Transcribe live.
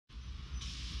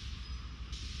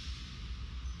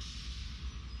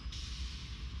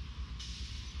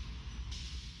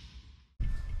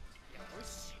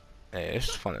Hey,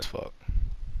 it's fun as fuck.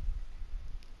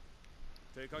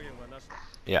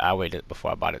 Yeah, I waited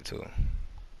before I bought it too.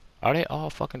 Are they all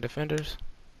fucking defenders?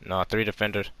 No, 3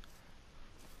 defenders.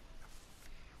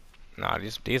 Nah,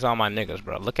 these are my niggas,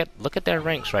 bro. Look at their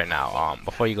ranks right now.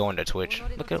 Before you go into Twitch,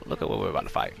 look at what we're about to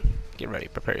fight. Get ready,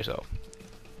 prepare yourself.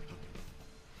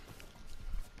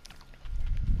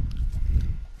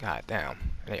 God damn,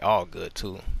 they all good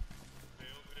too.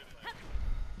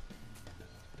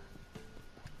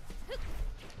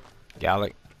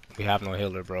 Gallic, we have no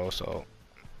healer, bro. So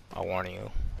I'm warning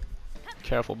you.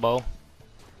 Careful, Bo.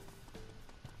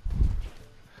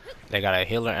 They got a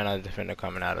healer and a defender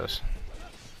coming at us.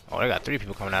 Oh, they got 3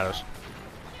 people coming at us.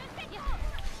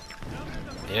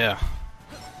 Yeah.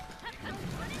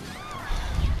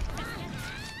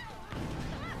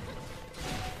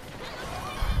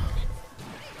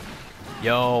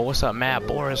 Yo, what's up, Matt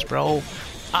Boris, bro?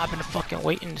 I've been fucking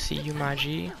waiting to see you, my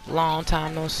G. Long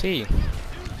time no see.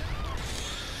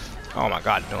 Oh my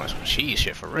god, doing some cheese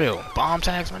shit for real. Bomb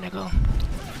tags, my nigga.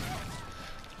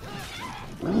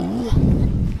 Ooh.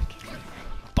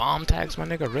 Bomb tags, my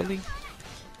nigga, really?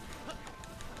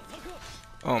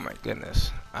 Oh my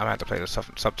goodness. I'm gonna have to play the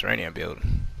subterranean build.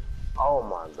 Oh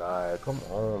my god, come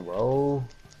on, bro.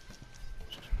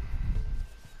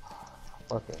 I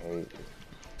fucking hate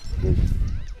this.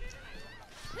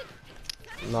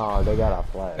 No, they got a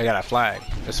flag. They got a flag.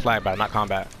 It's flag battle, not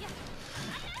combat.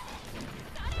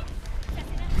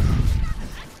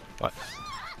 What?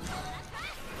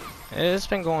 It's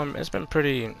been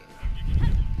pretty.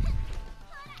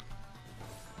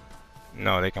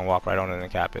 No, they can walk right on in the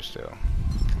cap it still.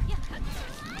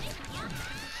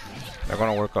 They're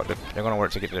gonna work up. They're gonna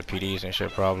work to get to the PDs and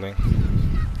shit probably.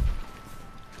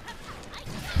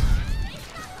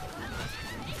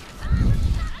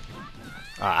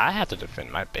 I have to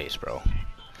defend my base, bro.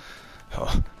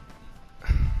 Oh.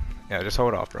 Yeah, just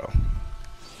hold off, bro.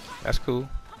 That's cool.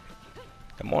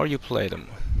 The more you play, the more.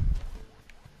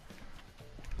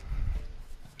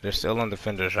 They're still on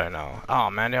defenders right now.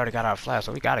 Oh man, they already got our flash,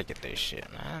 so we gotta get this shit,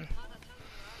 man.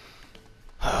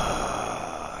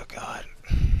 Oh god.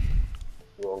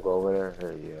 You wanna go over there?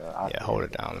 Or, yeah. Yeah, hold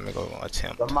it down. Let me go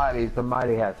attempt.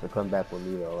 Somebody has to come back with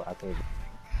me though. I think.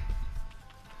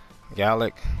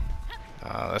 Gallic,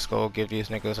 let's go give these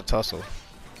niggas a tussle.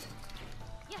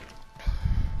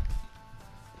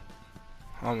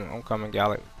 I'm coming,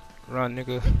 Gallic. Run,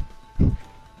 nigga. Them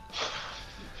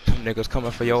niggas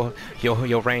coming for your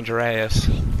ranger ass.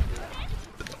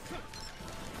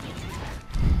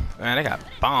 Man, they got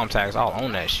bomb tags all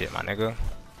on that shit, my nigga.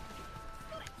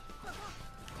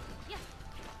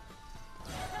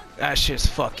 That shit's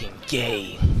fucking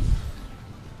gay.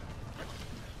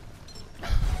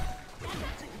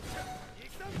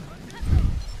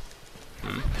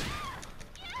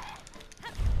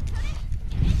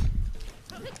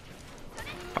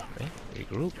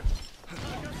 Regroup.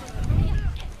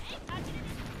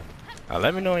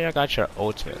 Let me know when y'all got your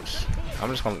ultimates. I'm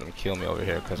just gonna let them kill me over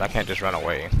here because I can't just run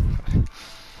away.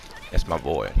 It's my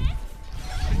boy.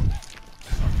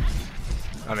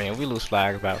 I mean, we lose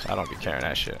flag battles. I don't be caring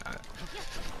that shit.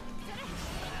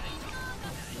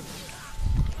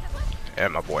 There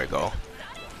my boy go.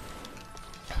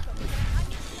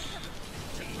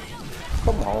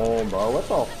 Come on, bro. What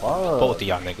the fuck? Both of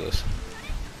y'all niggas.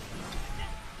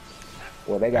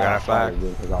 Well, they got a flag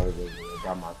because I was just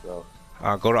got myself.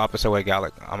 Go the opposite way,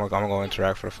 Gallic. I'm gonna go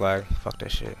interact for the flag. Fuck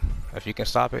that shit. If you can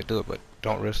stop it, do it, but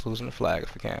don't risk losing the flag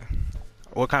if you can.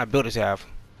 What kind of build does he have?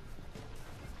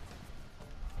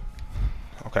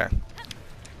 Okay.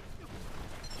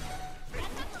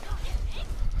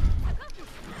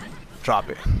 Drop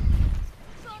it.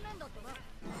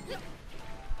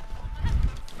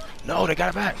 No, they got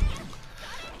it back.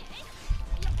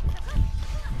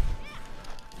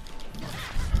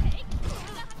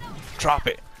 Drop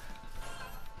it.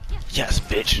 Yes,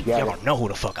 bitch. Y'all don't know who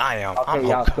the fuck I am.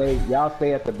 Okay, y'all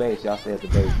stay at the base. Y'all stay at the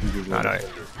base. No.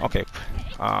 Okay.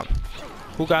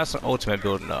 Who got some ultimate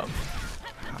building up?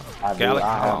 I Gallic?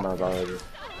 have mine already.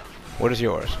 What is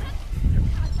yours?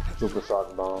 Super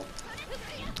shock bomb.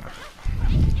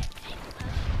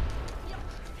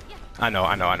 I know.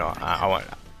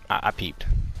 I peeped.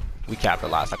 We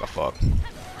capitalized like a fuck.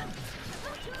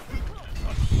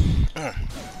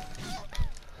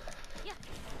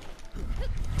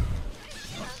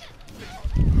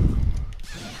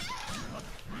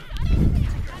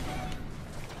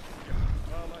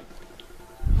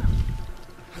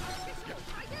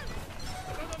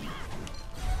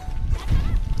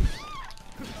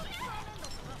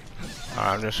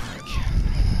 I'm just like,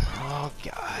 oh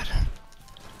god.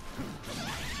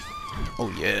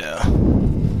 Oh yeah.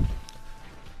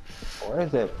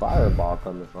 Where's that fireball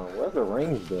coming from? Where's the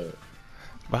range at?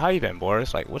 But how you been,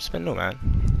 Boris? Like, what's been new, man?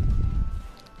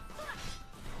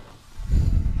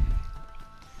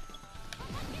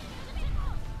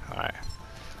 Alright.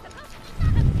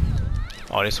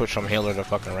 Oh, they switched from healer to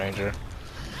fucking ranger.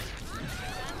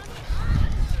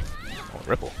 Oh,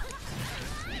 Ripple.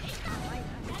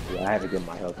 Yeah, I had to get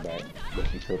my health back.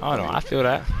 Oh no, I feel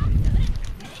that.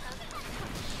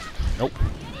 Nope.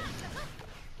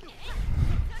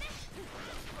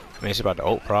 I mean, it's about the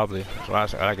ult, probably.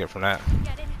 That's what I get from that.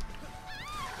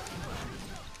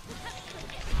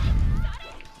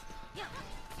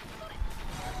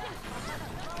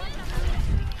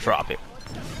 Drop it.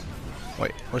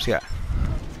 Wait, where's he at?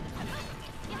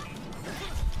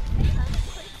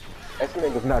 That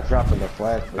nigga's not dropping the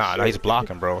flash. Nah, no, he's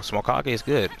blocking, bro. Smokage is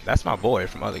good. That's my boy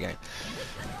from other game.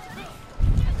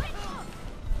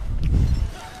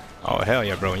 Oh, hell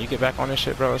yeah, bro. When you get back on this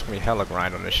shit, bro, it's gonna be hella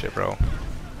grind on this shit, bro.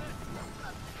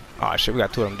 Oh, shit, we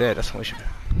got two of them dead. That's what we should do.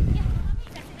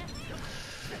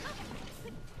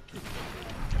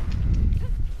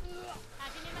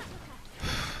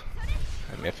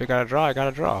 I mean, if it gotta draw, I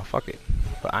gotta draw. Fuck it.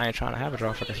 But I ain't trying to have a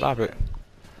draw. Fucking stop it.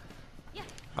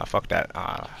 Oh, fuck that.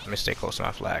 Let me stay close to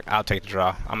my flag. I'll take the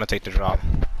draw. I'm gonna take the draw.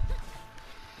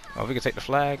 Well, if we can take the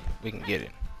flag, we can get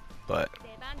it. But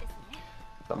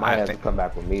somebody has to come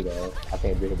back with me though. I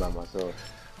can't do it by myself.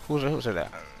 Who's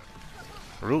that?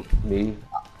 Root? Me?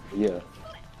 Yeah.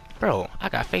 Bro, I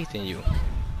got faith in you.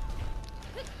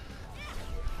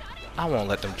 I won't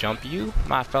let them jump you,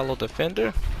 my fellow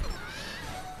defender.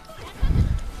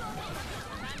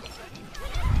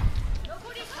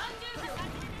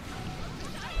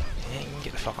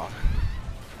 Get the fuck off.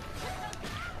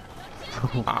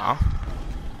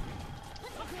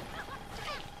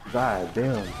 God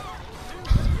damn.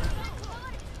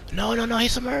 No, he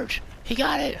submerged. He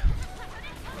got it.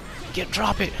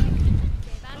 Drop it.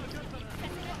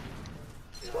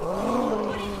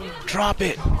 Drop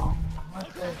it.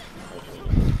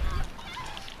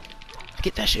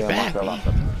 Get that shit back,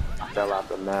 I fell out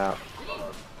the map.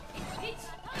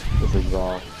 This is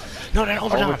wrong. No, they're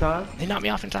overtime. Overtime? They knocked me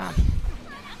off in time.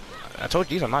 I told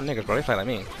you, these are my niggas, bro. They play like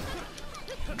me.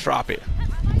 Drop it.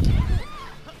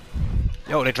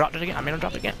 Yo, they dropped it again. I made them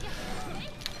drop it again.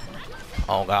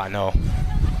 Oh, God, no.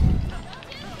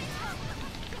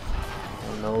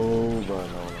 No, bro,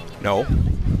 No.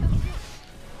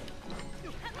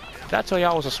 Did I tell you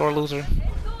I was a sore loser?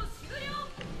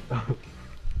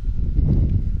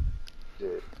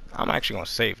 I'm actually gonna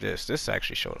save this. This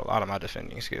actually showed a lot of my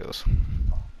defending skills.